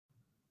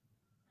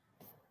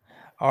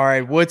All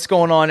right, what's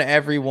going on,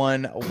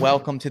 everyone?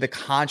 Welcome to the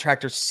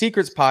Contractor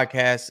Secrets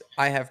podcast.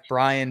 I have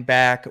Brian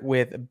back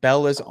with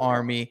Bella's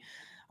Army.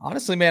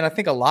 Honestly, man, I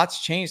think a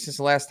lot's changed since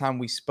the last time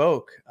we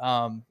spoke.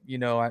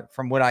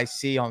 From what I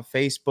see on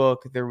Facebook,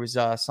 there was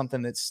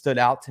something that stood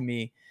out to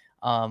me.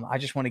 I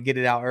just want to get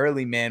it out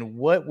early, man.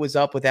 What was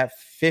up with that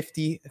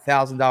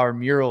 $50,000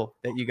 mural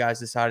that you guys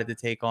decided to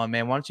take on,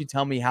 man? Why don't you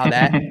tell me how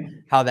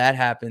that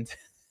happened?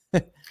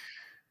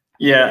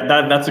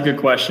 Yeah, that's a good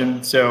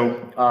question.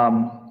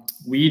 So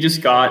we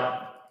just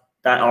got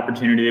that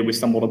opportunity that we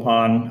stumbled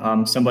upon.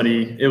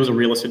 It was a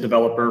real estate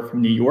developer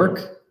from New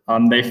York.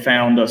 They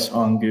found us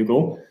on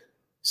Google.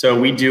 So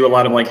we do a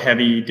lot of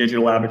heavy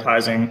digital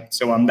advertising.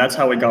 So that's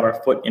how we got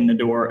our foot in the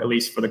door, at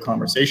least for the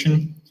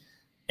conversation.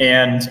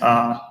 And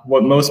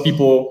what most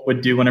people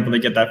would do whenever they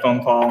get that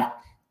phone call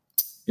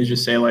is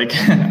just say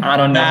I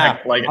don't know how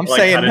to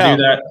do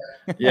that.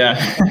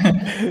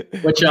 Yeah.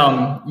 Which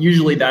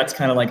usually that's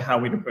kind of how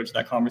we'd approach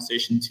that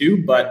conversation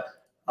too. But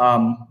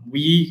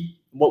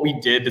what we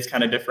did that's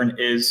kind of different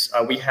is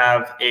we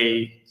have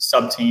a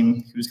sub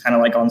team who's kind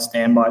of on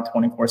standby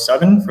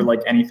 24/7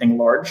 for anything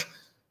large.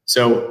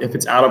 So if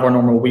it's out of our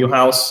normal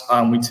wheelhouse,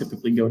 we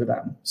typically go to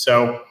them.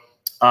 So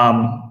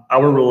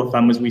our rule of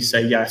thumb is we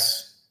say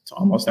yes to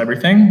almost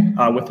everything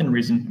within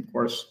reason, of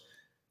course.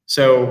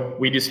 So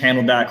we just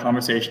handled that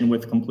conversation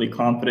with complete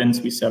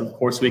confidence. We said, of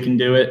course we can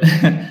do it.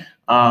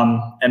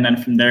 And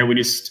then from there, we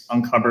just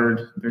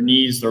uncovered their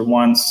needs, their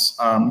wants,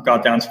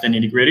 got down to the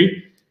nitty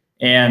gritty,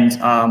 and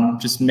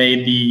just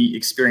made the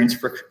experience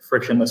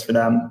frictionless for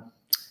them.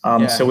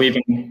 So we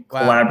even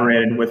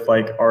collaborated with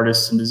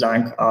artists and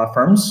design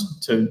firms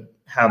to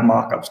have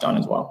mock-ups done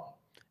as well.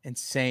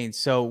 Insane.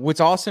 So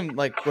what's awesome,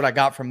 what I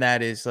got from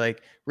that is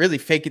really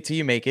fake it till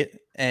you make it.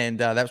 And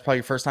that was probably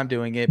your first time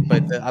doing it.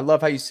 But I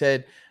love how you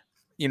said,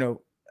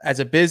 as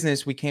a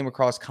business, we came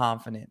across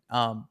confident,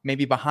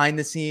 maybe behind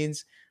the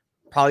scenes,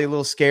 probably a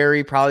little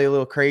scary, probably a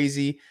little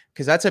crazy,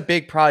 because that's a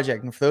big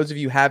project. And for those of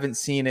you who haven't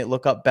seen it,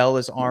 look up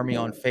Bella's Army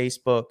on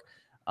Facebook.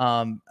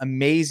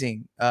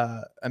 Amazing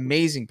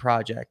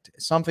project.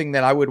 Something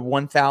that I would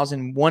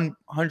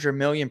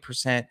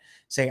 1,100,000,000%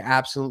 say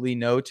absolutely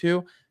no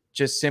to,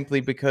 just simply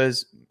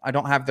because I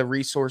don't have the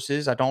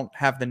resources. I don't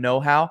have the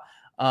know-how.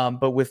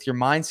 But with your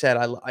mindset,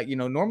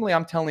 normally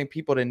I'm telling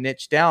people to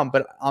niche down,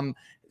 but I'm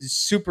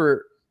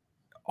super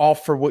all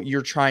for what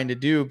you're trying to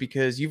do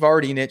because you've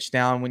already niched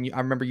down. I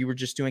remember you were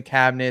just doing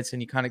cabinets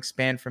and you kind of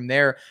expand from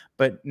there.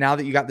 But now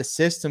that you got the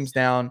systems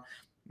down,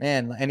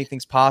 man,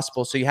 anything's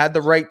possible. So you had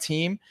the right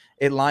team.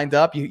 It lined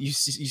up. You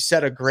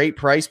set a great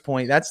price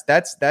point. That's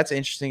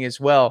interesting as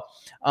well.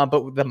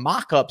 But with the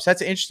mock-ups,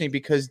 that's interesting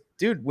because,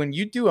 dude, when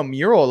you do a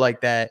mural like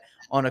that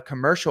on a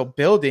commercial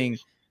building,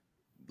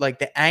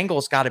 the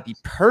angle's got to be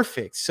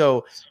perfect.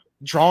 So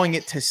drawing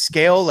it to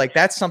scale,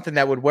 that's something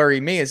that would worry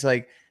me is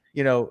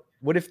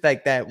what if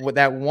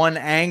that one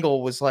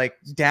angle was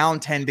down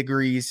 10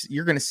 degrees?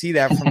 You're going to see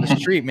that from the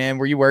street, man.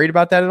 Were you worried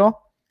about that at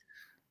all?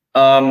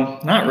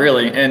 Not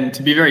really. And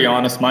to be very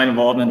honest, my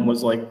involvement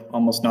was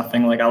almost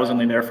nothing. I was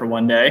only there for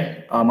one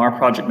day. Our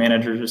project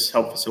manager just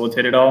helped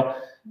facilitate it all.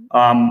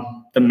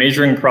 The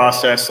measuring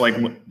process,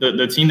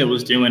 the team that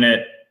was doing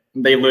it,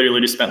 they literally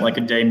just spent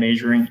a day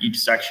measuring each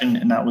section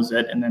and that was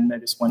it. And then they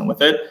just went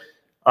with it.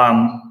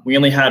 We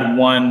only had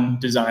one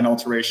design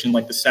alteration,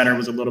 the center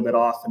was a little bit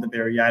off at the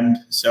very end.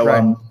 So,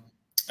 right.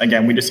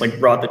 Again, we just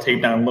brought the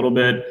tape down a little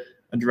bit,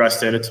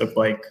 addressed it. It took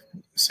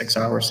 6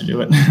 hours to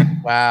do it.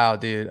 Wow,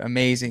 dude.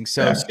 Amazing.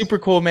 So yeah. Super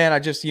cool, man. I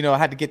just, I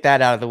had to get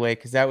that out of the way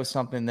because that was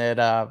something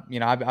that,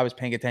 I was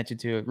paying attention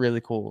to.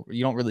 Really cool.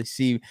 You don't really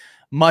see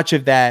much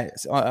of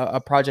that, a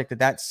project at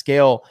that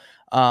scale.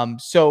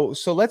 So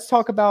let's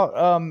talk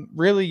about,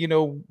 really,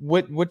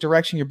 what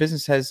direction your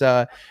business has,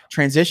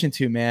 transitioned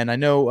to, man. I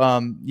know,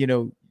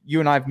 you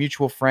and I have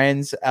mutual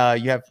friends.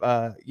 You have,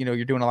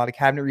 you're doing a lot of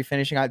cabinet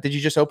refinishing. Did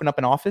you just open up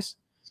an office?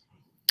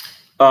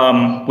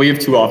 We have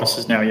two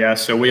offices now. Yeah.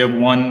 So we have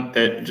one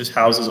that just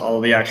houses all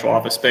of the actual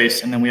office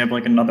space. And then we have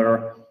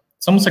another,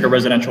 it's almost like a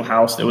residential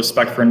house that was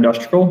spec for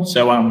industrial.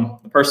 So,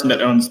 the person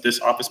that owns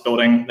this office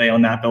building, they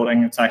own that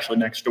building. It's actually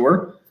next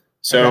door.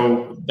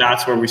 So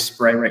that's where we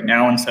spray right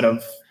now instead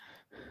of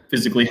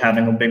physically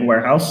having a big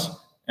warehouse.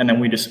 And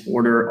then we just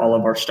order all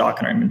of our stock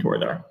and our inventory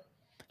there.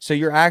 So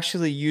you're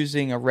actually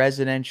using a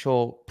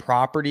residential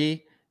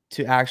property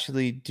to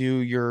actually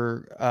do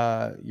your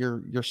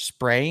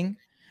spraying?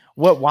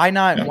 Why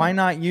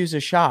not use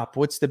a shop?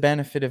 What's the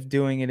benefit of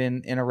doing it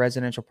in a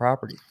residential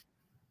property?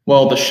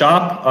 Well, the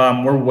shop,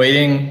 we're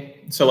waiting.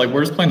 So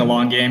we're just playing the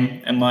long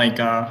game. And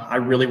I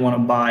really want to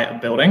buy a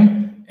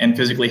building and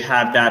physically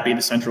have that be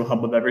the central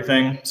hub of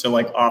everything. So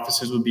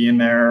offices would be in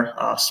there,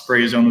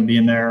 spray zone would be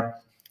in there,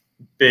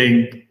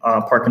 big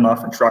parking lot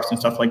for trucks and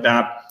stuff like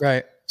that.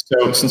 Right.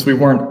 So since we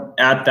weren't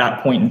at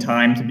that point in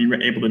time to be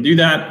able to do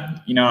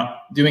that,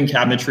 doing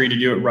cabinetry to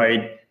do it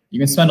right, you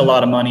can spend a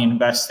lot of money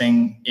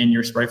investing in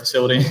your spray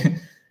facility.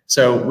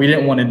 So we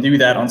didn't want to do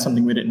that on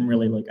something we didn't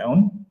really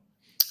own,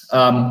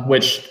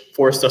 which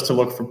forced us to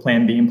look for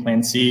plan B and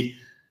plan C.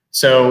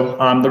 So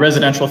the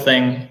residential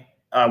thing,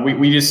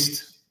 we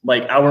just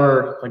like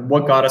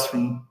what got us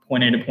from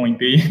point A to point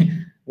B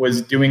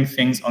was doing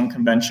things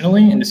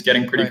unconventionally and just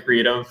getting pretty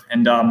creative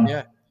and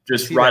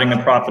just riding the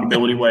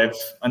profitability wave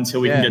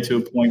until we can get to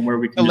a point where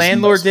we can. The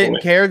landlord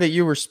didn't care that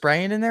you were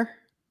spraying in there?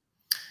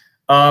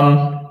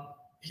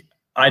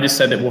 I just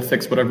said that we'll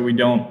fix whatever we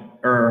don't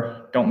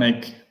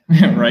make,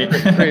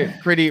 right?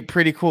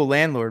 pretty cool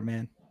landlord,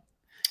 man.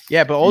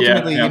 Yeah, but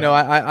ultimately, you know,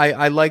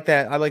 I like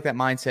that. I like that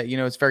mindset. You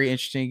know, it's very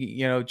interesting.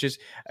 You know, just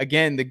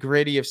again, the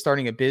gritty of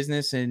starting a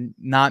business and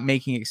not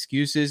making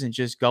excuses and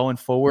just going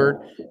forward.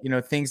 You know,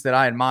 things that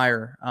I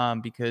admire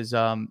because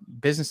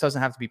business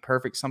doesn't have to be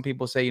perfect. Some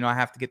people say, you know, I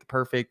have to get the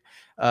perfect,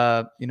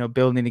 you know,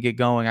 building to get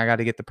going. I got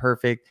to get the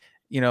perfect,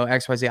 you know,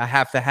 XYZ. I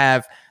have to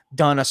have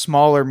done a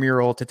smaller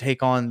mural to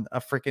take on a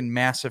freaking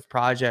massive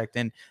project.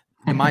 And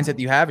the mindset that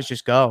you have is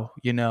just go,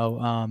 you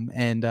know,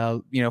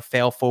 you know,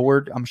 fail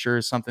forward, I'm sure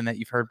is something that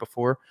you've heard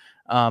before.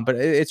 But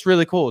it's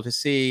really cool to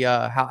see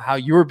how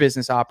your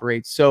business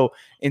operates. So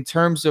in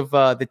terms of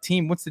the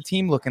team, what's the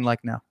team looking like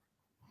now?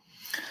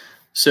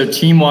 So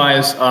team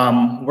wise,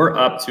 we're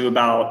up to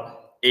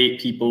about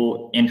 8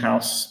 people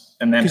in-house.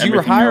 And then you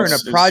were hiring a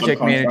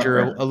project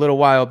manager a little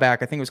while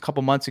back. I think it was a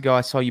couple months ago.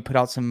 I saw you put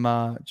out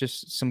some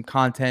just some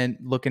content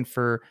looking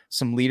for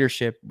some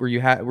leadership. Were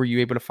you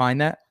able to find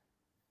that?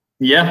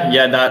 Yeah,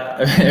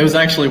 it was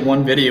actually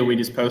one video we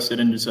just posted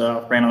and just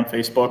ran on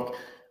Facebook.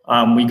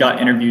 We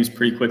got interviews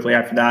pretty quickly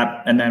after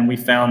that, and then we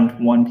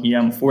found one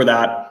PM for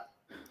that.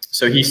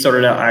 So he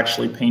started out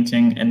actually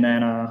painting, and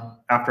then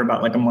after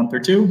about like a month or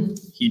 2,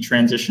 he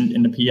transitioned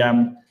into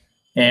PM,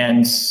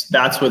 and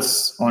that's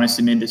what's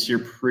honestly made this year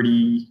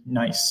pretty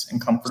nice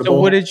and comfortable. So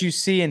what did you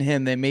see in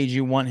him that made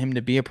you want him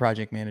to be a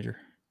project manager?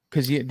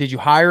 Because did you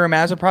hire him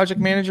as a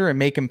project manager and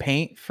make him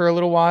paint for a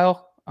little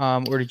while,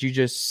 or did you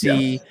just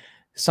see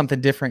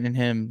something different in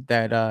him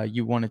that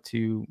you wanted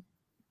to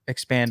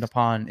expand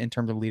upon in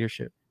terms of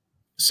leadership?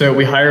 So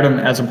we hired him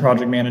as a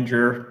project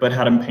manager, but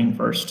had him paint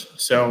first.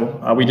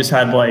 So we just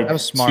had like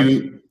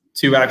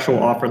two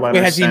actual offer letters.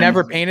 Wait, has he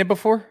never painted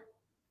before?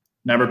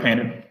 Never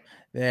painted.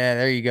 Yeah,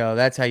 there you go.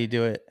 That's how you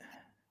do it.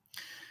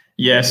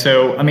 Yeah.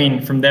 So, I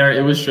mean, from there,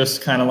 it was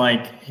just kind of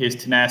like his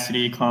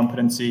tenacity,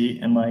 competency,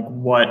 and like,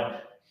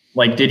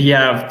 did he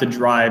have the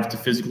drive to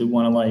physically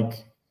want to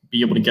like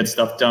be able to get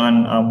stuff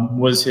done?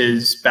 Was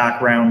his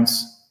background,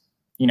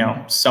 you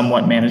know,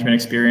 somewhat management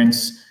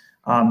experience,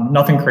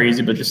 nothing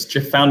crazy, but just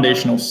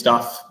foundational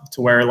stuff to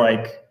where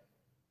like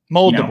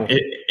moldable. You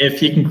know, if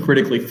he can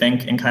critically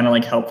think and kind of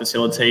like help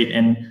facilitate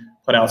and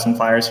put out some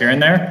fires here and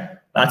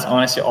there, that's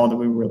honestly all that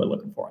we were really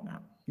looking for in that.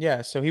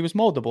 Yeah, so he was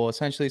moldable,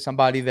 essentially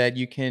somebody that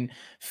you can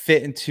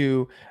fit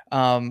into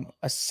a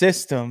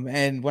system.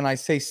 And when I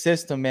say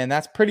system, man,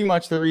 that's pretty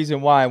much the reason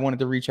why I wanted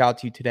to reach out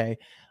to you today.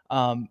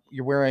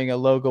 You're wearing a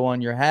logo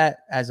on your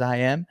hat, as I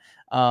am.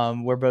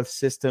 We're both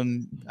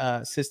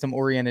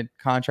system-oriented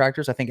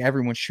contractors. I think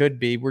everyone should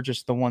be. We're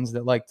just the ones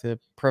that like to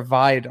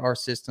provide our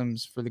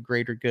systems for the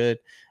greater good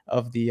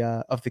of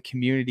the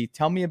community.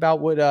 Tell me about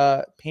what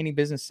Painting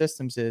Business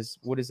Systems is.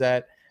 What is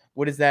that?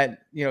 What is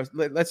that? You know,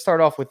 let's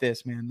start off with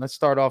this, man. Let's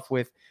start off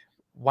with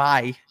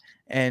why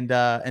and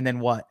then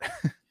what.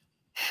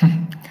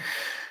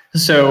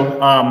 So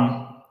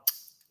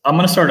I'm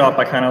going to start off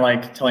by kind of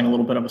like telling a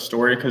little bit of a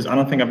story because I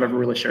don't think I've ever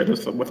really shared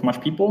this with much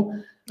people.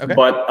 Okay.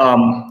 But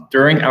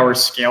during our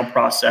scale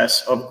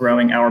process of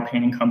growing our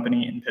painting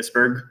company in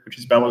Pittsburgh, which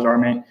is Bella's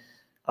Army,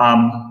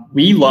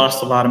 we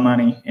lost a lot of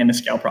money in the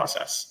scale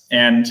process.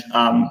 And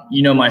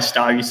you know my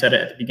style. You said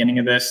it at the beginning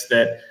of this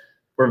that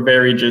we're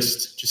very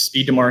just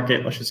speed to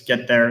market. Let's just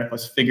get there.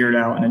 Let's figure it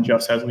out and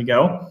adjust as we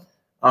go.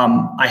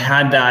 I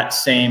had that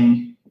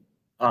same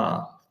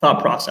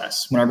thought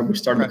process whenever we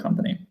started the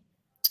company.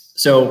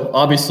 So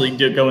obviously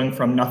going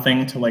from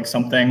nothing to like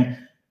something,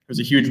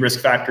 there's a huge risk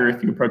factor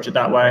if you approach it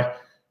that way.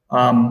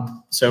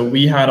 So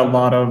we had a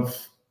lot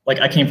of, like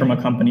I came from a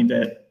company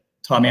that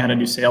taught me how to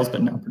do sales,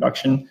 but not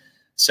production.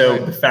 So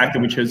the fact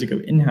that we chose to go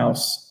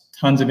in-house,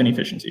 tons of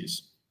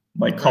inefficiencies.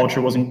 Like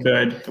culture wasn't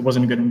good. It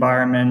wasn't a good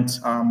environment.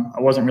 I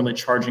wasn't really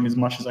charging as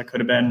much as I could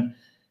have been.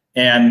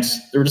 And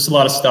there were just a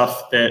lot of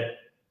stuff that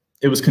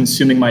it was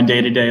consuming my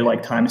day-to-day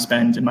like time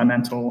spent in my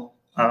mental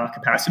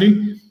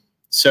capacity.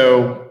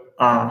 So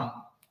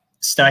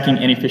stacking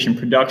inefficient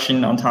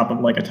production on top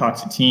of like a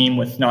toxic team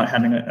with not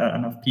having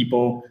enough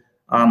people.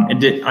 I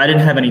didn't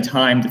have any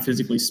time to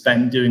physically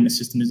spend doing the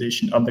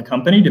systemization of the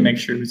company to make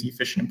sure it was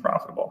efficient and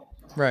profitable.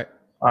 Right.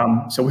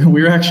 So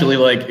we were actually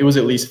like, it was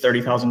at least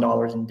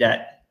 $30,000 in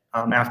debt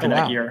after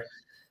that year.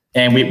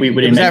 And we didn't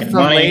make any money. Was that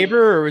from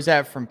labor or was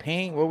that from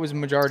paint? What was the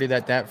majority of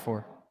that debt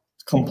for?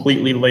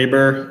 Completely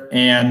labor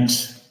and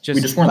we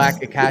just weren't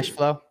lack of cash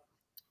flow.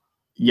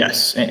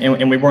 Yes.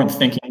 And we weren't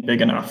thinking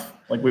big enough.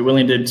 Like we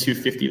only did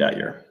 250 that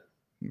year.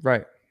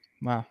 Right.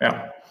 Wow.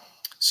 Yeah.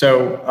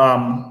 So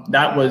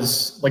that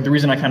was like the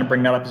reason I kind of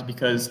bring that up is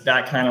because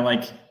that kind of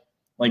like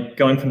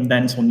going from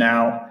then till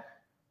now,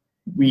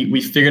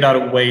 we figured out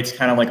a way to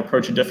kind of like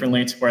approach it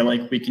differently to where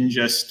like we can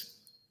just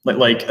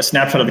like a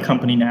snapshot of the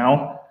company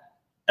now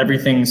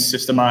everything's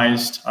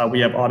systemized. We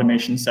have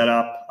automation set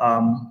up.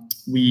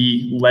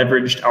 We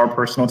leveraged our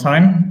personal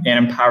time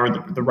and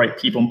empowered the right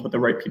people and put the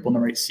right people in the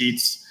right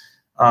seats,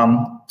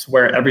 to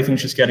where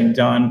everything's just getting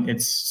done.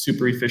 It's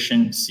super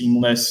efficient,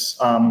 seamless.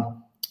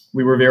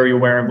 We were very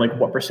aware of like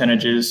what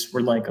percentages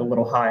were like a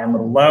little high and a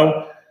little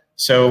low.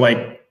 So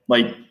like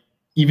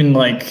even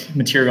like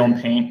material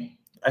and paint,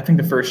 I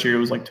think the first year it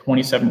was like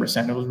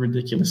 27%. It was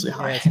ridiculously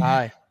high. Yeah, it's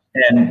high.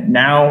 And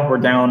now we're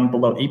down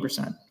below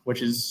 8%,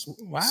 which is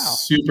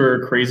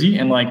super crazy.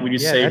 And like we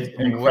just saved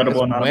an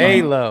incredible amount of money.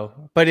 Way low.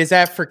 But is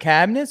that for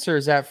cabinets or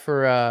is that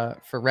for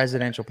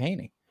residential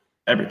painting?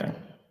 Everything.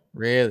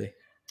 Really?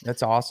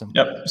 That's awesome.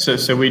 Yep.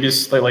 So we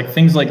just like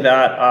things like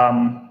that.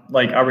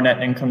 Like our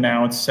net income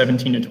now, it's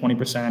 17 to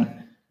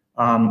 20%.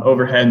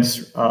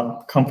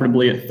 Overheads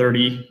comfortably at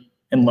 30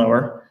 and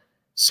lower.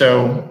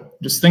 So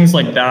just things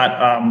like that.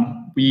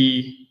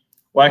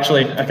 Well,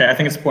 actually, okay, I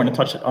think it's important to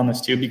touch on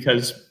this too,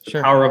 because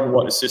the power of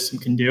what a system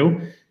can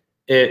do,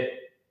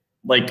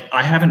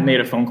 I haven't made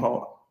a phone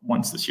call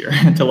once this year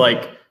to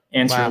like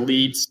answer a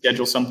lead,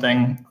 schedule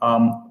something.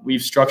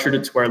 We've structured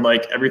it to where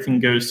like everything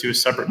goes to a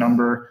separate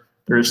number.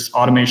 There's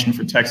automation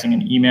for texting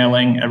and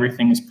emailing.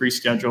 Everything is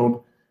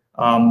pre-scheduled.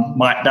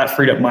 That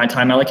freed up my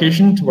time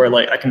allocation to where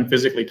like I can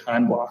physically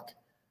time block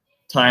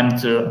time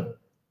to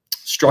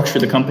structure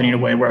the company in a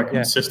way where I can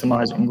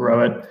systemize and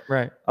grow it.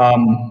 Right.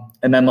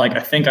 And then like I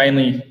think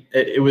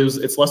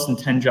it's less than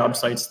 10 job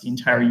sites the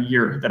entire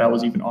year that I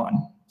was even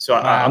on. So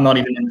I'm not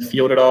even in the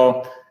field at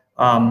all.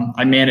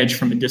 I manage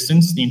from a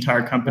distance the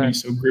entire company. Right.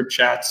 So group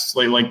chats,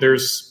 like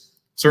there's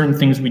certain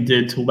things we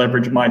did to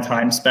leverage my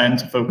time spent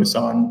to focus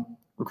on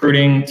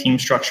recruiting, team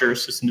structure,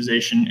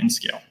 systemization, and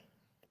scale.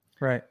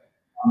 Right.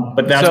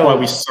 But that's why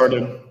we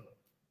started.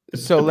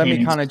 So let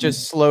me kind of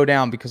just slow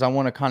down because I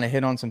want to kind of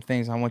hit on some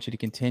things. I want you to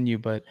continue,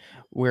 but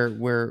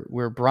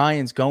where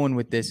Brian's going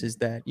with this is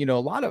that, you know, a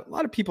lot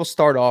of people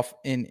start off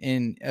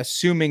in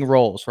assuming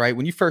roles, right?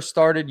 When you first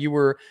started, you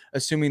were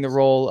assuming the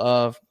role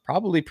of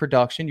probably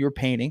production. You were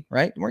painting,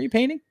 right? Weren't you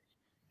painting?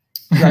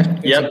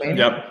 Yep.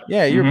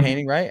 Yeah, you're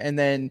painting, right? And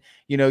then,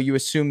 you know, you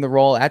assume the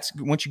role.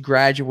 Once you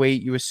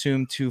graduate, you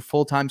assume to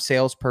full-time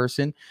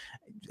salesperson,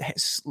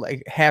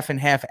 like half and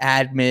half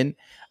admin,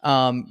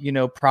 you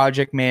know,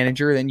 project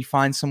manager. Then you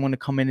find someone to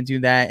come in and do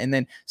that. And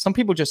then some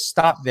people just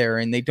stop there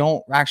and they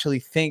don't actually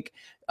think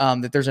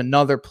that there's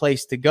another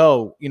place to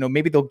go. You know,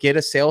 maybe they'll get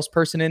a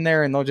salesperson in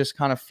there and they'll just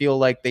kind of feel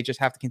like they just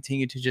have to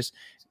continue to just,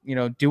 you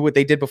know, do what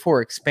they did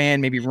before,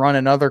 expand, maybe run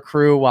another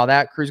crew while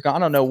that crew's gone. I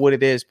don't know what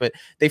it is, but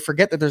they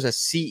forget that there's a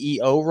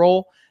CEO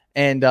role.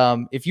 And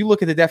if you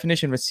look at the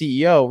definition of a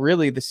CEO,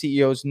 really the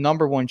CEO's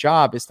number one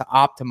job is to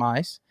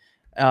optimize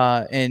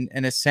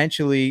and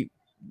essentially,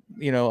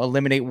 you know,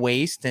 eliminate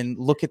waste and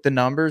look at the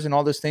numbers and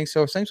all those things.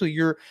 So essentially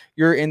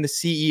you're in the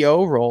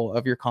CEO role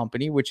of your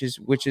company, which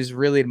is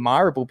really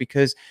admirable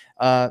because,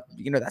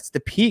 you know, that's the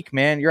peak,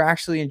 man. You're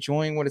actually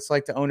enjoying what it's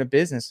like to own a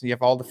business. You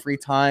have all the free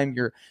time,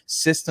 your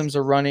systems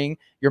are running,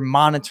 you're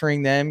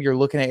monitoring them. You're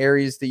looking at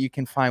areas that you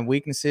can find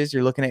weaknesses.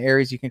 You're looking at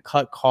areas you can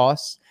cut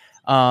costs.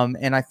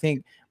 And I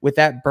think with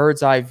that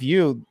bird's eye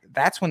view,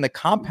 that's when the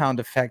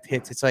compound effect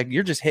hits. It's like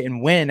you're just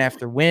hitting win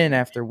after win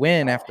after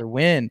win after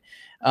win.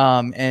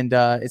 And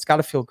it's got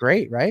to feel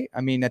great, right?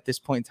 I mean, at this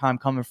point in time,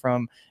 coming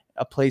from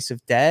a place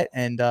of debt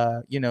and,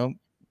 you know,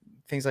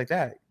 things like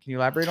that. Can you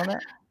elaborate on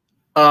that?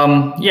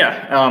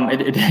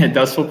 It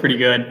does feel pretty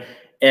good.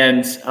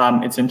 And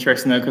it's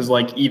interesting though, because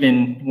like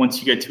even once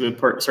you get to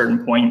a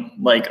certain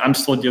point, like I'm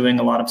still doing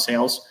a lot of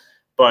sales,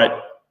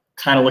 but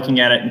kind of looking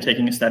at it and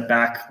taking a step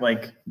back,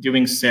 like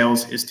doing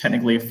sales is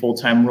technically a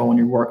full-time role and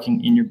you're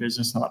working in your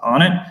business, not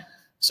on it.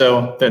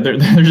 So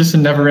there's just a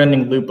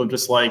never-ending loop of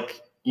just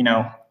like, you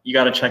know, you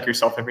got to check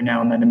yourself every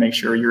now and then to make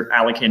sure you're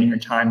allocating your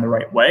time the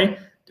right way,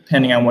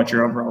 depending on what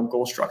your overall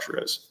goal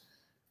structure is.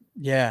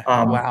 Yeah.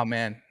 Wow,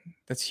 man.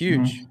 That's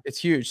huge. It's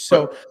huge.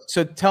 So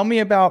tell me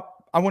about,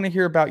 I want to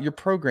hear about your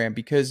program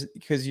because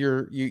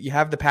you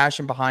have the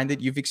passion behind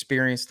it. You've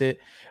experienced it.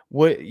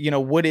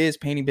 What is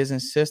Painting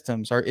Business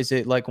Systems? Or is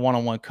it like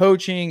one-on-one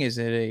coaching? Is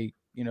it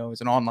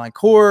is an online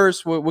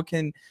course? What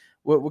can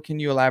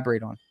you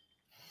elaborate on?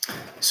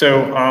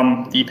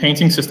 So the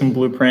Painting System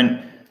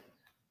Blueprint,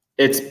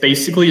 it's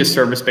basically a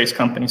service-based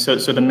company. So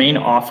the main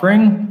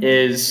offering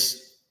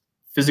is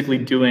physically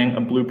doing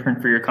a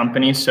blueprint for your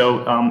company.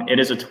 So it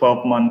is a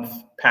 12-month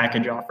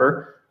package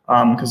offer.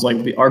 Because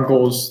like our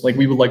goals, like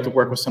we would like to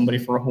work with somebody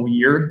for a whole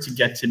year to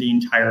get to the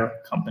entire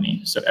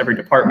company. So every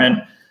department.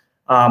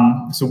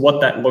 So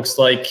what that looks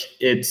like,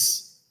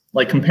 it's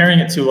like comparing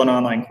it to an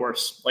online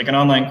course. Like an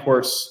online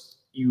course,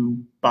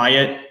 you buy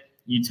it,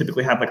 you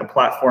typically have like a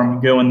platform,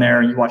 you go in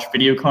there, you watch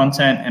video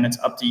content, and it's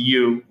up to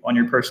you on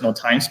your personal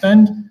time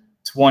spend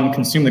to one,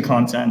 consume the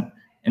content,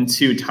 and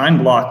two, time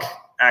block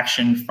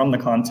action from the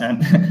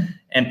content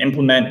and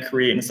implement,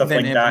 create, and stuff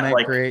like that.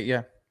 Like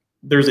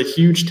there's a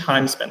huge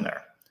time spend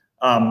there.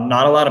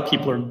 Not a lot of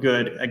people are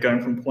good at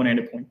going from point A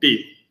to point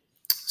B.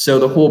 So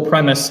the whole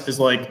premise is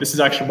like, this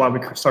is actually why we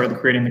started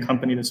creating the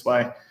company this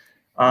way.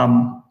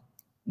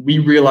 we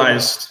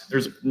realized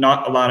there's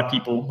not a lot of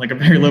people, like a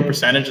very low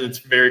percentage, that's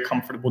very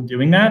comfortable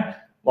doing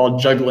that while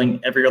juggling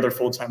every other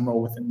full-time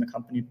role within the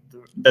company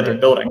that they're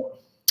building.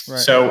 Right.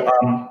 So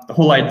the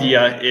whole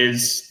idea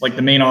is like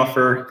the main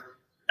offer,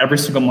 every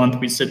single month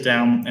we sit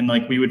down and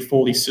like we would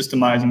fully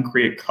systemize and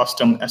create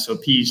custom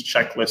SOPs,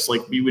 checklists.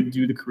 Like we would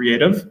do the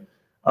creative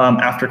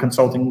after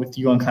consulting with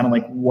you on kind of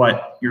like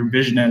what your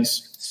vision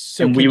is.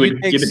 So and we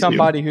would take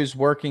somebody who's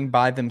working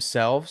by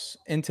themselves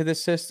into the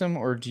system,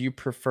 or do you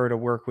prefer to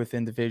work with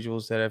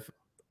individuals that have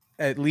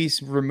at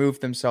least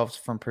removed themselves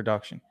from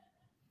production?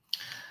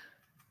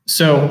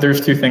 So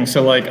there's two things.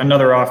 So like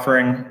another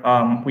offering,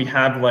 we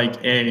have like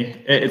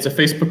it's a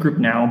Facebook group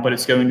now, but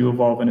it's going to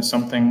evolve into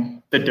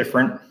something a bit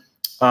different.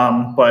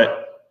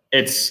 But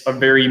it's a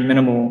very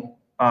minimal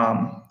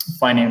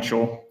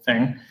financial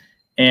thing.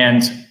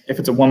 And if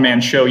it's a one-man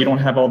show, you don't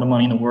have all the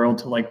money in the world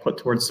to like put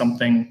towards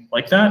something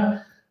like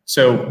that.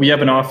 So we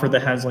have an offer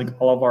that has like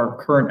all of our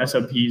current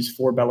SOPs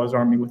for Bella's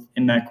Army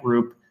within that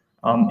group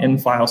in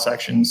file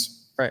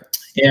sections. Right.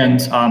 And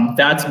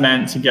that's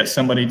meant to get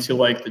somebody to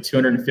like the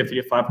 $250,000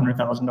 to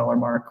 $500,000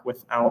 mark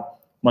without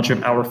much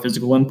of our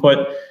physical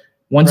input.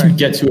 Once you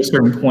get to a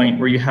certain point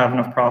where you have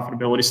enough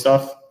profitability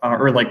stuff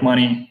or like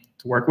money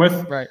to work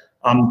with,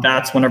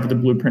 that's whenever the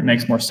blueprint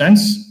makes more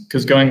sense.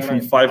 Because going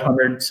from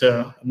 500 to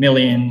a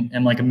million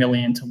and like a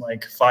million to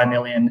like 5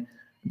 million,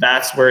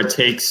 that's where it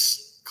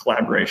takes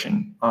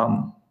collaboration,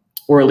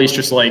 or at least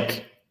just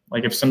like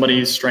if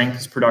somebody's strength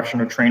is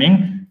production or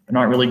training, they're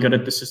not really good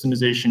at the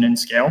systemization and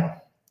scale,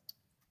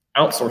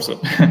 outsource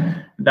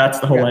it. That's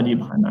the whole idea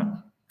behind that.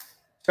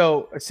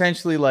 So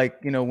essentially, like,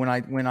 you know, when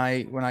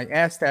I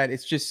ask that,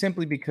 it's just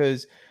simply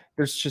because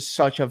there's just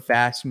such a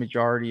vast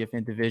majority of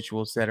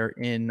individuals that are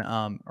in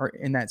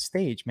that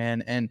stage,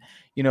 man. And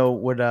you know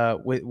what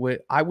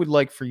I would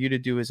like for you to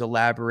do is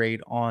elaborate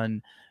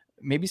on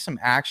maybe some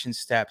action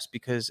steps,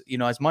 because you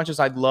know, as much as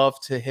I'd love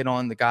to hit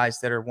on the guys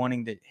that are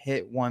wanting to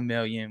hit 1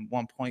 million,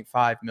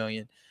 1.5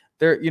 million,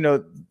 they're, you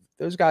know,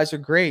 those guys are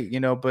great,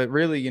 you know, but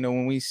really, you know,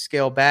 when we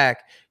scale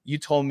back, you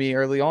told me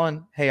early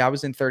on, hey, I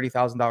was in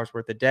 $30,000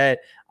 worth of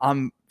debt.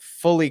 I'm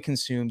fully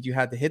consumed. You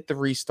had to hit the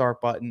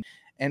restart button.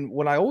 And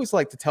what I always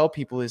like to tell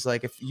people is,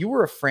 like, if you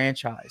were a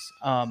franchise,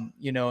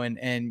 you know,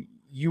 and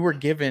you were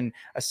given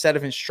a set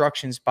of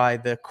instructions by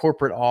the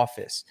corporate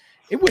office,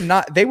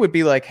 they would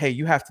be like, hey,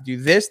 you have to do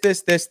this,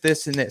 this, this,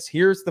 this, and this.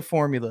 Here's the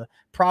formula.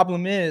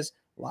 Problem is,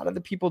 a lot of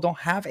the people don't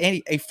have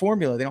a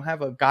formula. They don't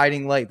have a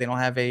guiding light. They don't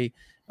have a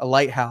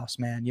lighthouse,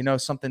 man, you know,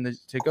 something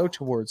to go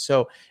towards.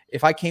 So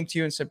if I came to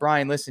you and said,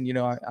 Brian, listen, you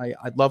know, I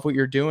love what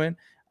you're doing.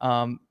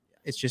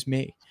 It's just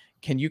me.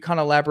 Can you kind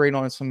of elaborate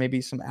on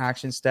maybe some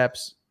action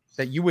steps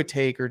that you would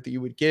take or that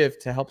you would give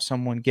to help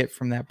someone get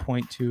from that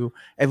point to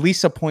at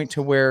least a point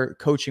to where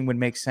coaching would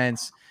make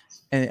sense,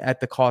 and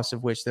at the cost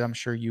of which that I'm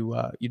sure you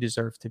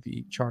deserve to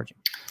be charging?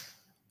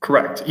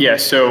 Correct. Yeah.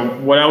 So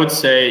what I would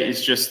say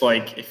is just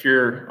like, if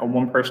you're a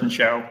one-person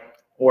show,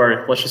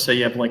 or let's just say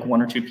you have like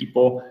 1 or 2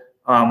 people,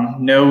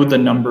 know the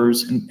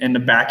numbers in the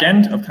back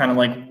end of kind of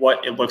like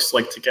what it looks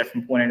like to get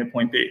from point A to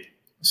point B.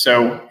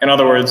 So in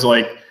other words,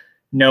 like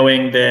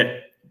knowing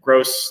that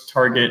gross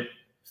target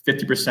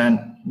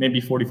 50%,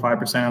 maybe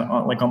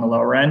 45% like on the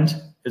lower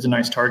end is a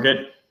nice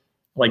target.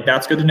 Like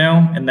that's good to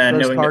know. And then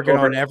gross knowing target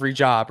on every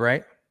job,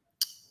 right?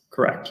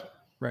 Correct.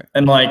 Right.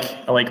 And like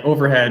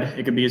overhead,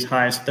 it could be as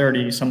high as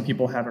 30. Some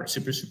people have it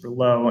super, super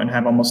low and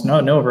have almost no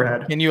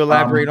overhead. Can you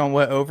elaborate on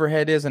what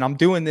overhead is? And I'm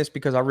doing this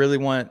because I really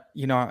want,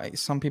 you know,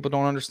 some people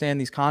don't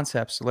understand these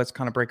concepts. So let's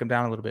kind of break them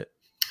down a little bit.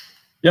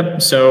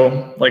 Yep.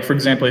 So like, for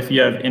example, if you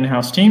have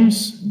in-house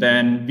teams,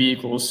 then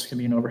vehicles can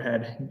be an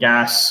overhead.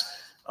 Gas,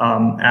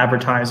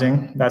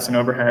 advertising, that's an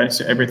overhead.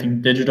 So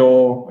everything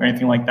digital or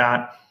anything like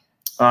that.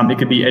 It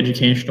could be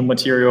educational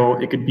material.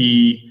 It could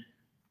be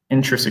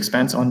interest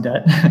expense on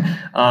debt.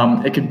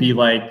 It could be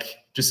like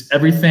just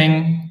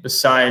everything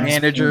besides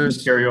managers,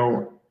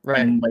 material,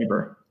 and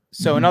labor.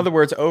 So in other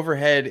words,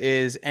 overhead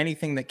is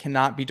anything that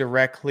cannot be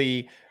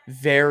directly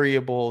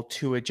variable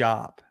to a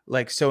job.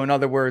 Like, so in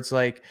other words,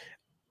 like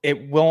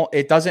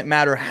it doesn't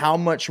matter how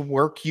much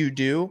work you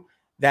do,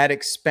 that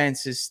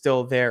expense is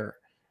still there.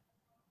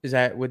 Is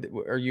that,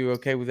 are you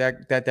okay with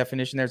that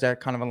definition? There's that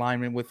kind of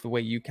alignment with the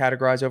way you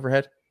categorize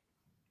overhead?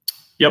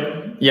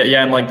 Yep.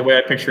 Yeah. And like the way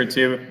I picture it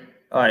too,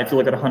 if you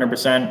look at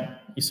 100%,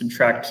 you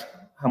subtract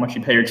how much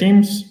you pay your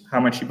teams, how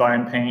much you buy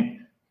in paint,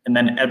 and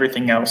then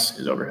everything else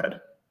is overhead.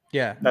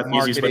 Yeah. That's the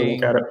easiest way to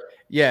look at it.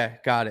 Yeah.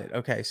 Got it.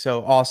 Okay.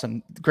 So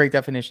awesome. Great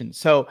definition.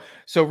 So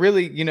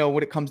really, you know,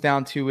 what it comes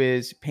down to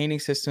is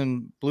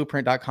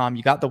paintingsystemblueprint.com.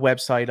 You got the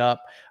website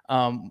up.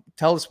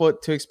 Tell us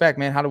what to expect,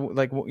 man. How to,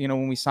 like, you know,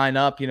 when we sign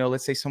up, you know,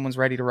 let's say someone's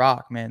ready to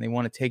rock, man. They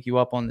want to take you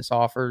up on this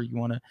offer. You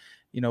want to,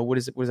 you know, what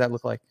does that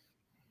look like?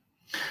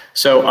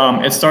 So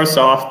it starts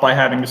off by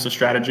having just a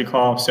strategy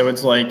call. So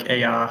it's like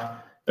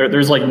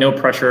there's like no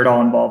pressure at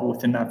all involved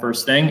within that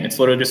first thing. It's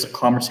literally just a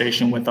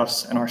conversation with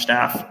us and our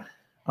staff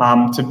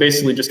to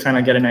basically just kind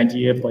of get an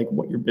idea of like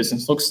what your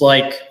business looks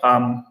like.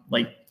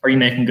 Like, are you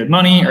making good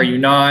money? Are you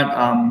not?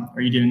 Are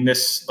you doing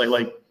this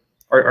like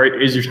or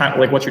is your time,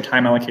 like, what's your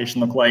time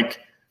allocation look like?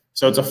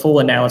 So it's a full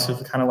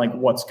analysis of kind of like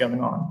what's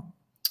going on.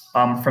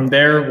 From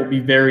there, we'll be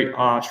very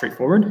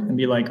straightforward and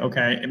be like,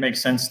 okay, it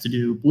makes sense to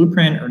do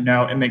Blueprint, or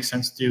no, it makes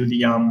sense to do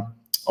the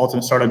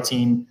Ultimate Startup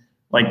Team.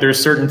 Like,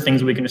 there's certain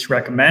things we can just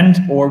recommend,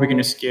 or we can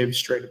just give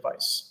straight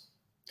advice,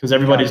 because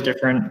everybody's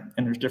different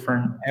and there's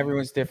different.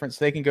 Everyone's different.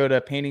 So they can go to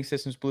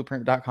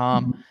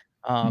paintingsystemsblueprint.com,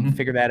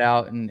 figure that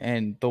out,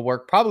 and they'll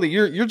work. Probably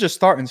you're just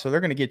starting, so they're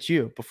going to get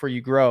you before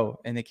you grow,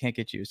 and they can't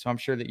get you. So I'm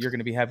sure that you're going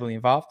to be heavily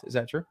involved. Is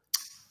that true?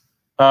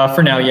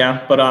 For now,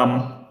 yeah. But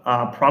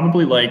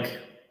probably, like,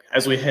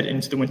 as we head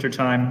into the winter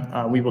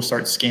time, we will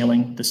start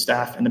scaling the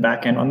staff in the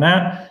back end on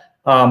that.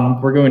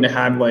 We're going to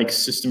have like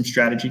system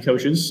strategy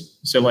coaches.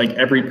 So like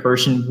every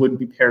person would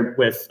be paired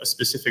with a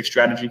specific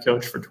strategy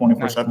coach for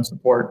 24/7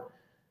 support.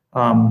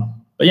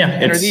 But yeah.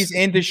 And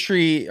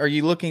are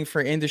you looking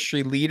for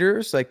industry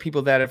leaders, like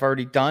people that have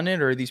already done it,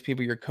 or are these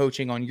people you're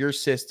coaching on your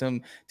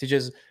system to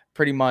just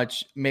pretty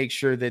much make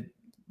sure that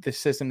the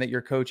system that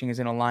you're coaching is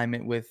in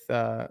alignment with,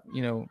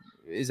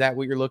 is that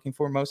what you're looking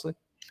for mostly?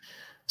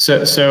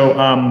 So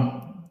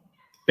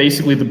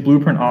basically the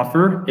Blueprint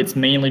offer, it's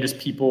mainly just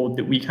people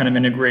that we kind of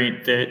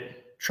integrate, that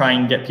try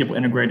and get people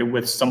integrated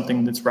with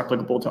something that's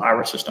replicable to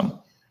our system.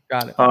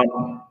 Got it.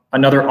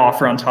 Another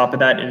offer on top of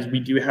that is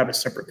we do have a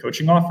separate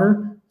coaching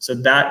offer. So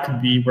that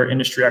could be where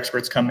industry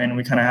experts come in.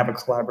 We kind of have a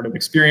collaborative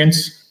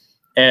experience.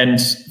 And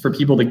for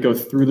people that go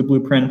through the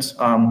Blueprint,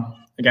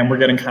 again, we're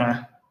getting kind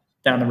of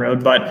down the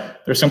road,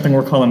 but there's something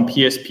we're calling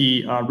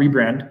PSP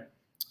rebrand.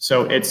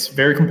 So it's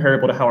very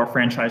comparable to how our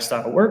franchise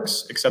style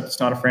works, except it's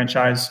not a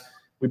franchise.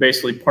 We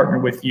basically partner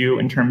with you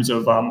in terms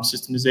of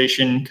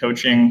systemization,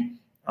 coaching,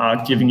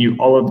 giving you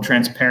all of the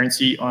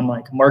transparency on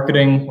like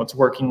marketing, what's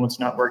working, what's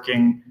not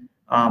working,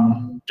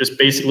 just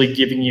basically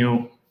giving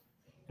you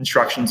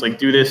instructions like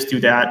do this, do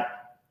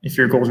that, if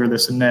your goals are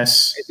this and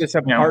this. Is this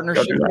a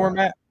partnership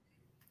format?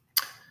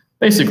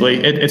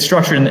 Basically, it's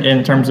structured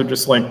in terms of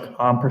just like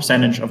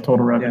percentage of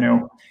total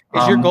revenue.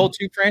 Is your goal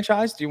to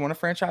franchise? Do you want to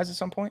franchise at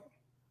some point?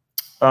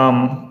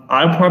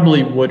 I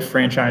probably would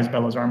franchise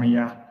Bella's Army,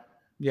 yeah.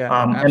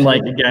 Yeah. And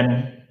like,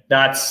 again,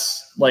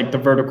 that's like the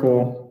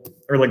vertical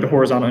or like the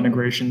horizontal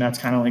integration. That's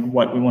kind of like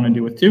what we want to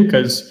do with too,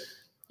 because,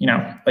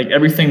 like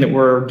everything that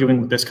we're doing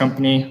with this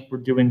company, we're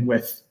doing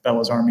with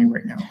Bella's Army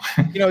right now.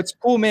 It's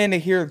cool, man, to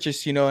hear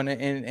just,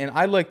 and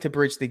I like to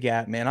bridge the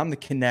gap, man. I'm the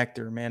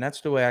connector, man. That's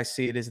the way I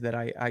see it, is that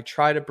I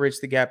try to bridge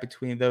the gap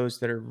between those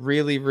that are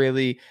really,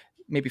 really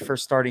maybe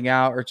first starting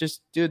out, or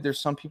just, dude, there's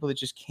some people that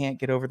just can't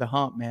get over the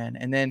hump, man.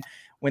 And then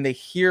when they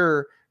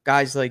hear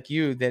guys like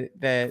you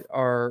that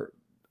are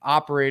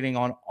operating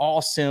on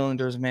all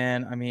cylinders,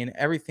 man, I mean,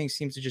 everything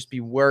seems to just be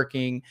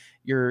working.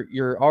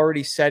 You're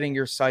already setting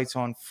your sights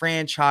on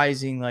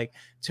franchising. Like,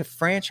 to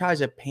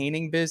franchise a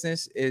painting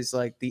business is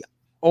like the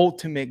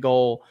ultimate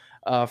goal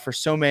for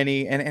so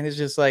many. And it's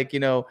just like,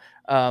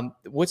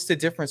 what's the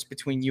difference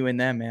between you and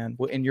them, man?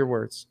 In your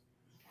words?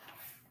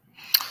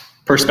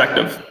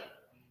 Perspective.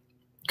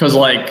 Because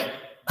like,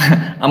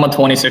 I'm a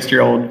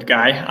 26-year-old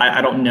guy.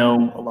 I don't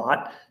know a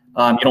lot.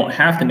 You don't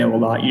have to know a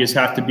lot. You just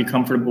have to be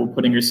comfortable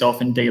putting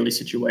yourself in daily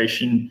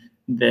situation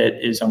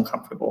that is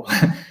uncomfortable.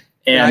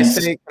 And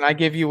can I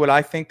give you what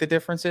I think the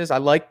difference is? I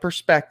like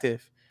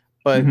perspective,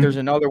 but there's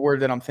another word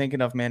that I'm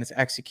thinking of, man. It's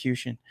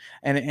execution.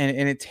 And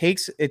it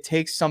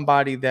takes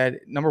somebody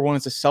that, number one,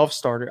 is a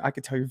self-starter. I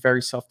could tell you're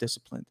very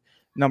self-disciplined.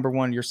 Number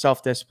one, your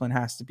self-discipline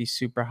has to be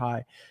super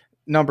high.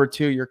 Number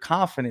two, your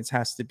confidence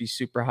has to be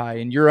super high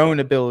in your own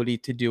ability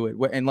to do it.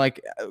 And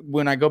like,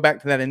 when I go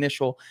back to that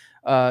initial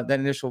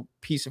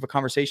piece of a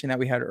conversation that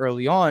we had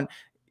early on,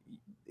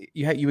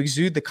 you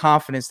exude the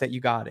confidence that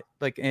you got it.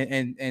 Like,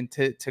 and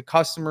to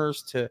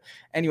customers, to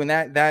anyone,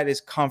 that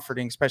is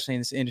comforting, especially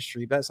in this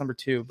industry. That's number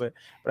two. But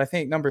I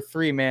think number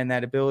three, man,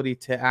 that ability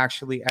to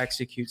actually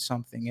execute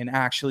something and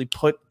actually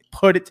put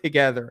it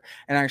together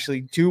and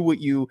actually do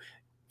what you,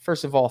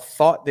 first of all,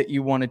 thought that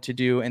you wanted to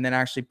do, and then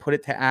actually put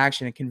it to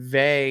action and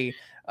convey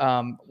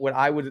what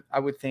I would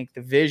think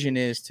the vision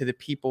is to the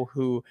people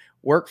who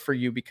work for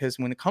you. Because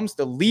when it comes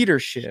to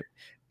leadership,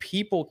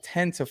 people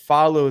tend to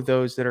follow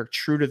those that are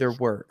true to their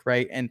word,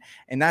 right? And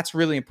that's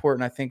really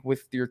important, I think,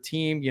 with your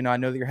team. I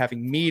know that you're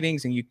having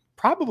meetings and you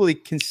probably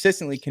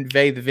consistently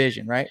convey the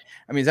vision, right?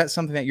 I mean, is that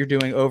something that you're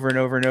doing over and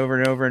over and over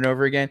and over and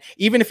over again,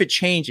 even if it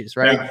changes,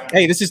 right? Yeah.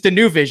 Hey, this is the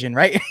new vision,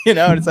 right? And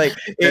it's like,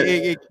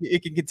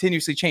 it can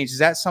continuously change. Is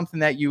that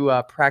something that you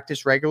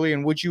practice regularly?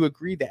 And would you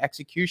agree that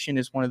execution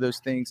is one of those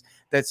things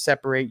that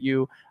separate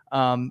you?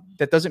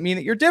 That doesn't mean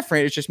that you're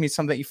different. It just means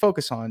something that you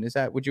focus on.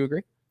 Would you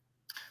agree?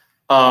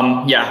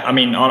 Yeah, I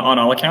mean, on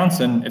all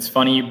accounts. And it's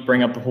funny you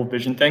bring up the whole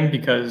vision thing,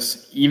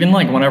 because even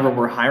like whenever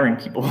we're hiring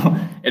people,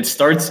 it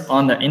starts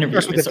on the interview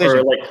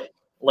or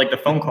like the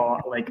phone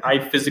call. Like, I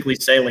physically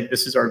say, like,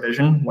 this is our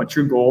vision. What's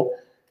your goal?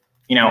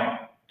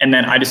 And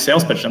then I just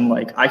sales pitch them.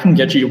 Like, I can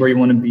get you where you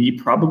want to be,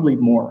 probably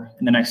more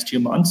in the next 2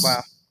 months.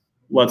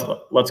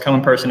 Wow. Let's come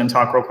in person and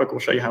talk real quick. We'll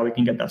show you how we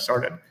can get that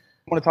started.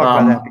 I want to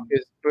talk about that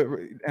because,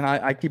 and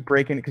I keep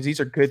breaking it because these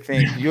are good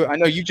things. I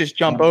know you just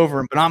jump over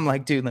them, but I'm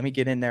like, dude, let me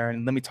get in there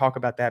and let me talk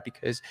about that,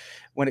 because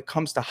when it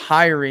comes to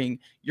hiring,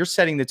 you're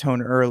setting the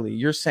tone early.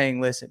 You're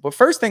saying, listen, but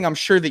first thing I'm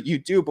sure that you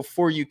do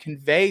before you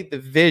convey the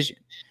vision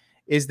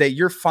is that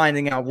you're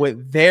finding out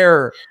what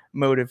their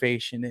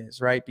motivation is,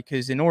 right?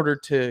 Because in order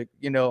to,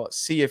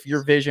 see if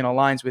your vision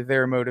aligns with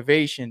their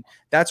motivation,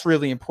 that's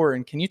really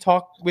important. Can you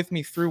talk with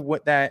me through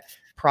what that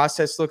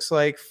process looks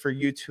like for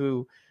you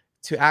to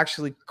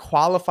actually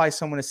qualify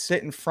someone to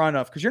sit in front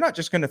of? Because you're not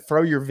just going to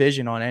throw your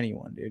vision on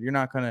anyone, dude. You're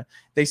not going to,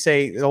 they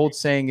say, the old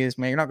saying is,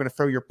 man, you're not going to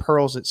throw your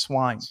pearls at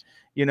swine,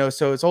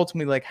 so it's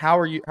ultimately like, how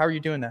are you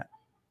doing that?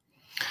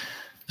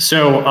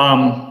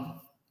 So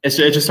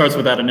it just starts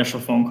with that initial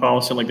phone call.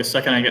 So like the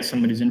second I get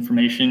somebody's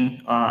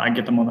information, I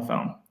get them on the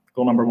phone.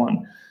 Goal number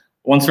one.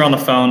 Once they're on the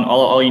phone,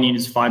 all you need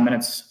is 5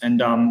 minutes.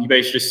 And you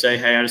basically just say,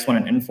 hey, I just want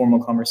an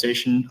informal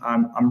conversation.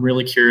 I'm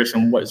really curious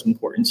on what is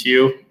important to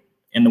you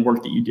in the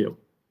work that you do.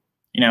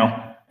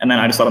 And then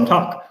I just let them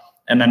talk.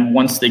 And then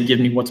once they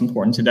give me what's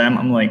important to them,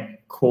 I'm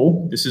like,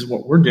 cool, this is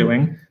what we're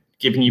doing,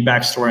 giving you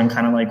backstory on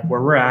kind of like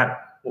where we're at,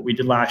 what we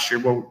did last year,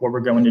 what we're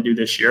going to do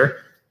this year,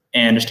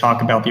 and just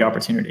talk about the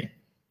opportunity.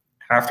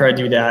 After I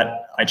do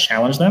that, I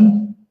challenge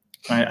them.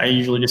 I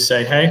usually just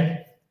say,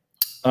 hey,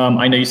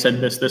 I know you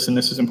said this, and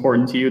this is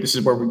important to you. This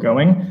is where we're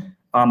going.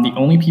 The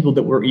only people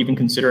that we're even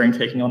considering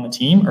taking on the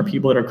team are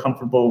people that are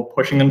comfortable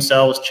pushing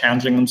themselves,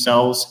 challenging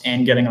themselves,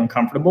 and getting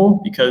uncomfortable,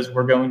 because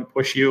we're going to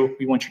push you.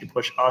 We want you to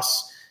push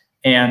us.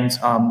 And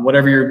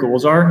whatever your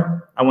goals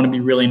are, I want to be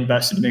really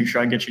invested to make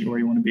sure I get you to where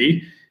you want to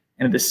be.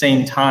 And at the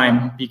same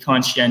time, be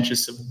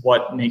conscientious of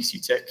what makes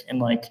you tick. And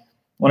like,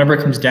 whenever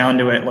it comes down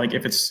to it, like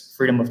if it's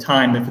freedom of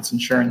time, if it's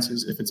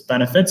insurances, if it's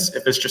benefits,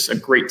 if it's just a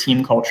great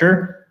team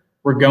culture,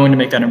 we're going to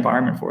make that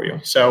environment for you.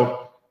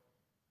 So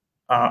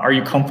are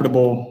you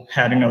comfortable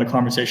having another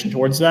conversation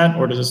towards that,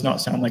 or does this not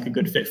sound like a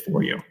good fit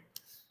for you?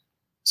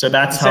 So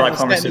that's how that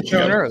conversation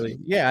goes. Early.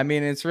 Yeah, I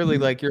mean, it's really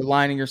like you're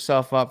lining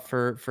yourself up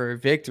for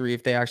victory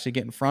if they actually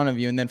get in front of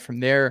you. And then from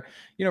there,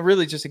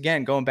 really just,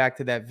 again, going back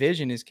to that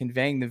vision is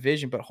conveying the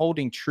vision, but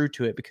holding true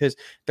to it, because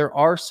there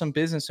are some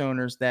business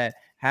owners that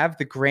have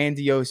the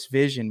grandiose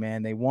vision,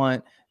 man. They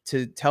want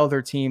to tell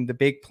their team the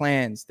big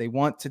plans. They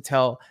want to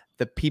tell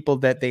the people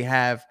that they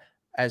have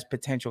as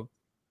potential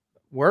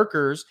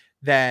workers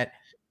that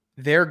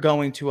they're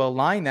going to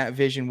align that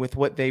vision with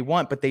what they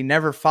want, but they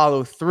never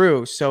follow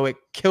through. So it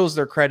kills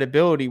their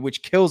credibility,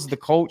 which kills the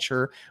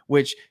culture,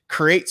 which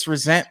creates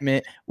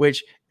resentment,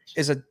 which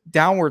is a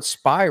downward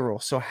spiral.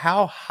 So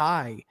how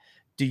high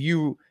do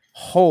you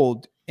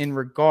hold in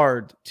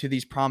regard to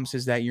these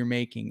promises that you're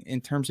making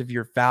in terms of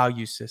your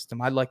value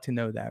system? I'd like to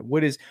know that.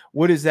 What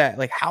is that?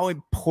 Like, how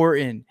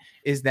important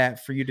is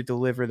that for you to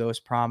deliver those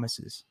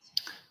promises?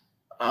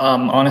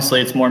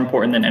 Honestly, it's more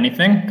important than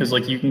anything, because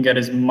like you can get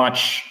as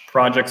much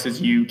projects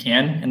as you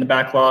can in the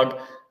backlog.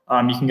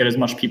 You can get as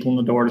much people in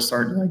the door to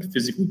start like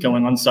physically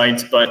going on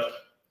sites. But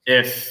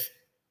if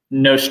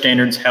no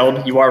standards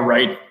held, you are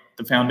right,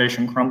 the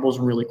foundation crumbles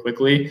really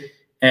quickly.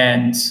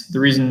 And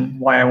the reason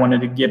why I wanted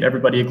to give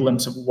everybody a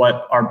glimpse of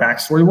what our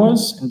backstory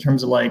was in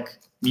terms of like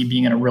me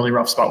being in a really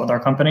rough spot with our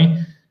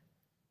company,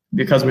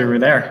 because we were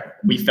there,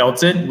 we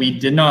felt it. We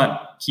did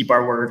not keep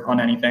our word on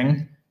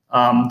anything.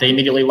 They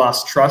immediately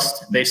lost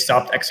trust. They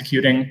stopped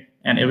executing,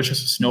 and it was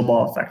just a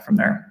snowball effect from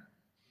there.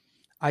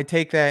 I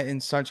take that in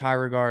such high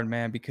regard,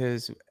 man,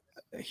 because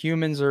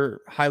humans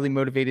are highly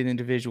motivated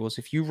individuals.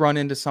 If you run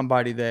into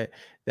somebody that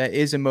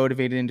is a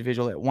motivated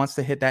individual that wants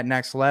to hit that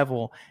next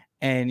level,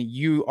 and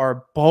you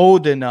are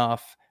bold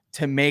enough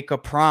to make a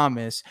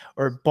promise,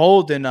 or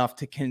bold enough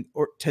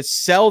to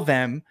sell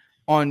them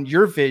on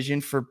your vision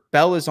for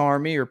Bella's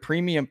Army or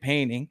premium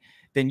painting,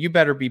 then you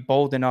better be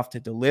bold enough to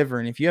deliver.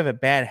 And if you have a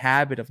bad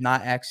habit of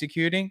not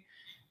executing,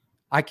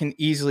 I can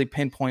easily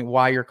pinpoint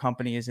why your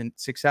company isn't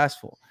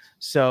successful.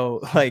 So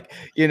like,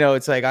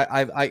 it's like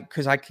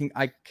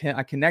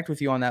I connect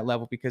with you on that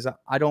level, because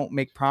I don't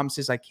make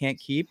promises I can't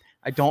keep.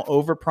 I don't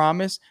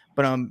overpromise,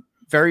 but I'm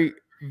very,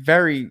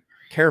 very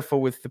careful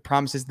with the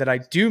promises that I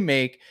do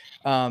make.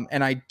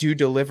 And I do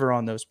deliver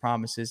on those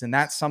promises. And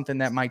that's something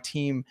that my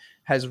team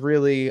has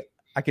really,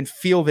 I can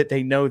feel that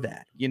they know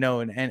that,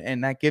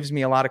 and that gives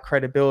me a lot of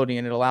credibility,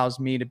 and it allows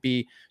me to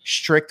be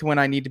strict when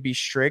I need to be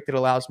strict. It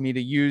allows me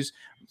to use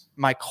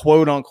my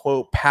quote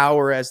unquote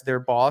power as their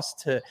boss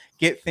to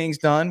get things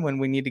done when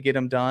we need to get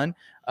them done.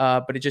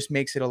 But it just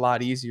makes it a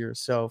lot easier.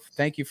 So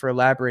thank you for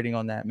elaborating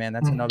on that, man.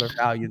 That's another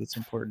value that's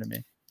important to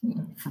me.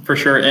 For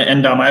sure.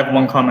 And I have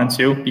one comment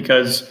too,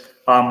 because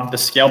the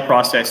scale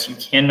process, you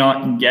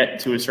cannot get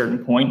to a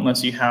certain point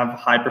unless you have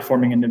high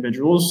performing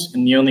individuals.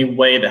 And the only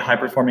way that high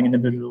performing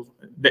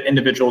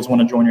individuals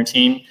want to join your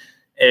team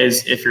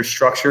is if you're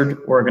structured,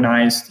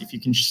 organized, if you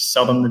can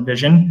sell them the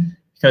vision,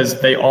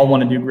 because they all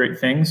want to do great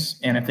things.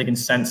 And if they can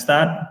sense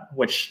that,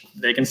 which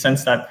they can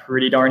sense that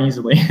pretty darn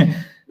easily,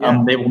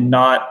 they will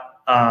not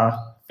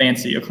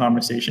fancy a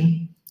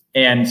conversation.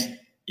 And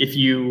if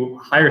you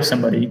hire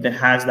somebody that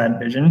has that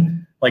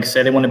vision, like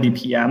say they want to be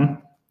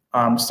PM,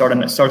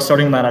 starting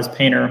that as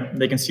painter,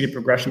 they can see the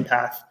progression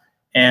path.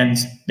 And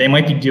they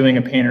might be doing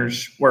a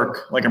painter's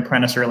work, like an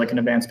apprentice or like an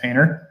advanced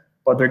painter,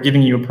 but they're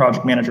giving you a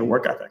project manager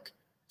work ethic.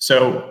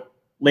 So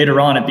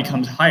later on, it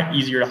becomes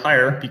easier to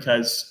hire,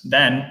 because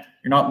then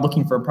you're not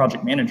looking for a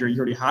project manager. You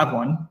already have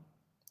one.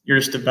 You're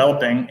just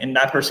developing, and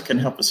that person can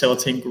help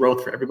facilitate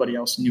growth for everybody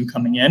else new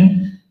coming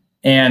in.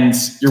 And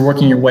you're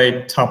working your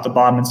way top to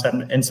bottom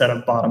instead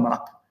of bottom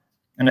up.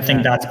 And I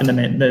think that's been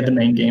the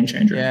main game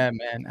changer. Yeah,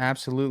 man,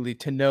 absolutely.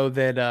 To know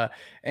that,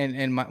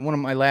 and one of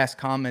my last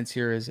comments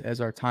here is,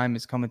 as our time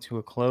is coming to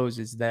a close,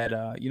 is that,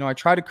 you know, I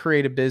try to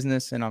create a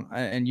business,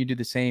 and you do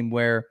the same,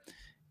 where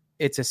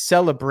it's a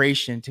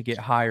celebration to get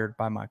hired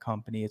by my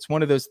company. It's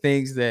one of those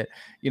things that,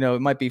 you know, it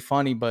might be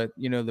funny, but,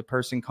 you know, the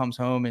person comes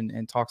home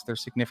and talks to their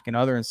significant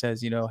other and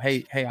says, you know,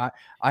 hey,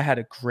 I had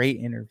a great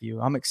interview.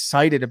 I'm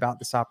excited about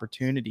this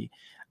opportunity.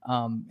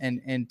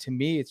 And to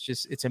me,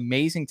 it's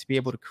amazing to be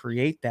able to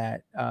create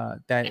that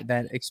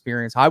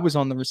experience. I was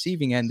on the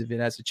receiving end of it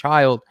as a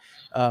child.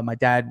 My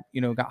dad,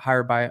 you know, got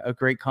hired by a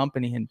great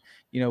company, and,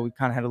 you know, we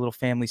kind of had a little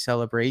family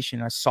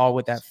celebration. I saw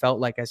what that felt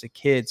like as a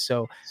kid.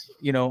 So,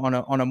 you know,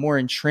 on a more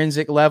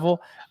intrinsic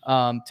level,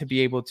 to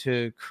be able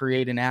to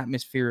create an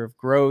atmosphere of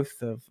growth,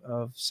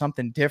 of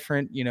something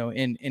different, you know,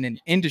 in an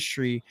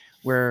industry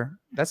where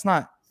that's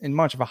not in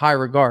much of a high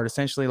regard.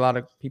 Essentially, a lot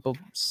of people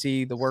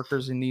see the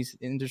workers in these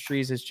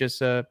industries as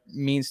just a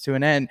means to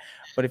an end.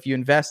 But if you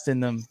invest in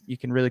them, you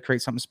can really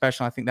create something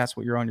special. I think that's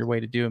what you're on your way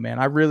to do, man.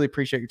 I really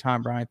appreciate your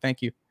time, Brian.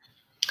 Thank you.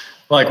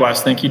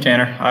 Likewise. Thank you,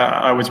 Tanner.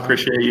 I always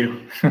appreciate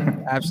you.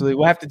 Absolutely.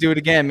 We'll have to do it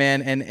again,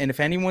 man. And if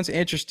anyone's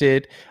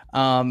interested,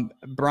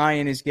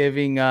 Brian is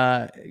giving,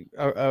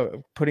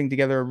 putting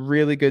together a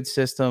really good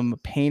system,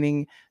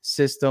 painting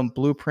system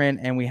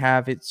blueprint. And we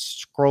have it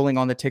scrolling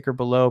on the ticker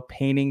below,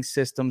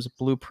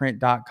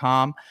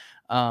 paintingsystemsblueprint.com.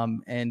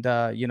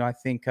 You know, I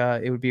think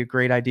it would be a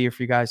great idea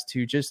for you guys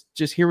to just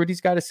hear what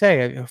he's got to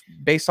say.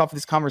 Based off of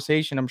this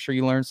conversation, I'm sure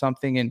you learned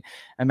something. And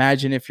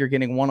imagine if you're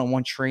getting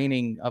one-on-one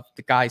training of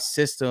the guy's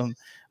system,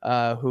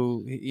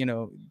 who, you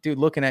know, dude,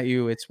 looking at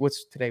you,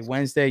 what's today,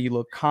 Wednesday, you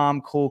look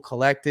calm, cool,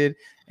 collected,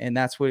 and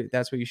that's what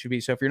you should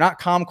be. So if you're not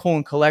calm, cool,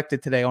 and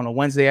collected today on a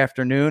Wednesday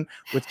afternoon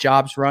with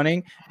jobs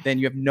running, then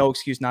you have no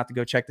excuse not to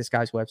go check this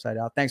guy's website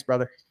out. Thanks,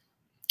 brother.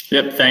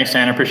 Yep. Thanks,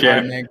 Tanner. Appreciate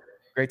it. Man.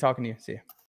 Great talking to you. See you.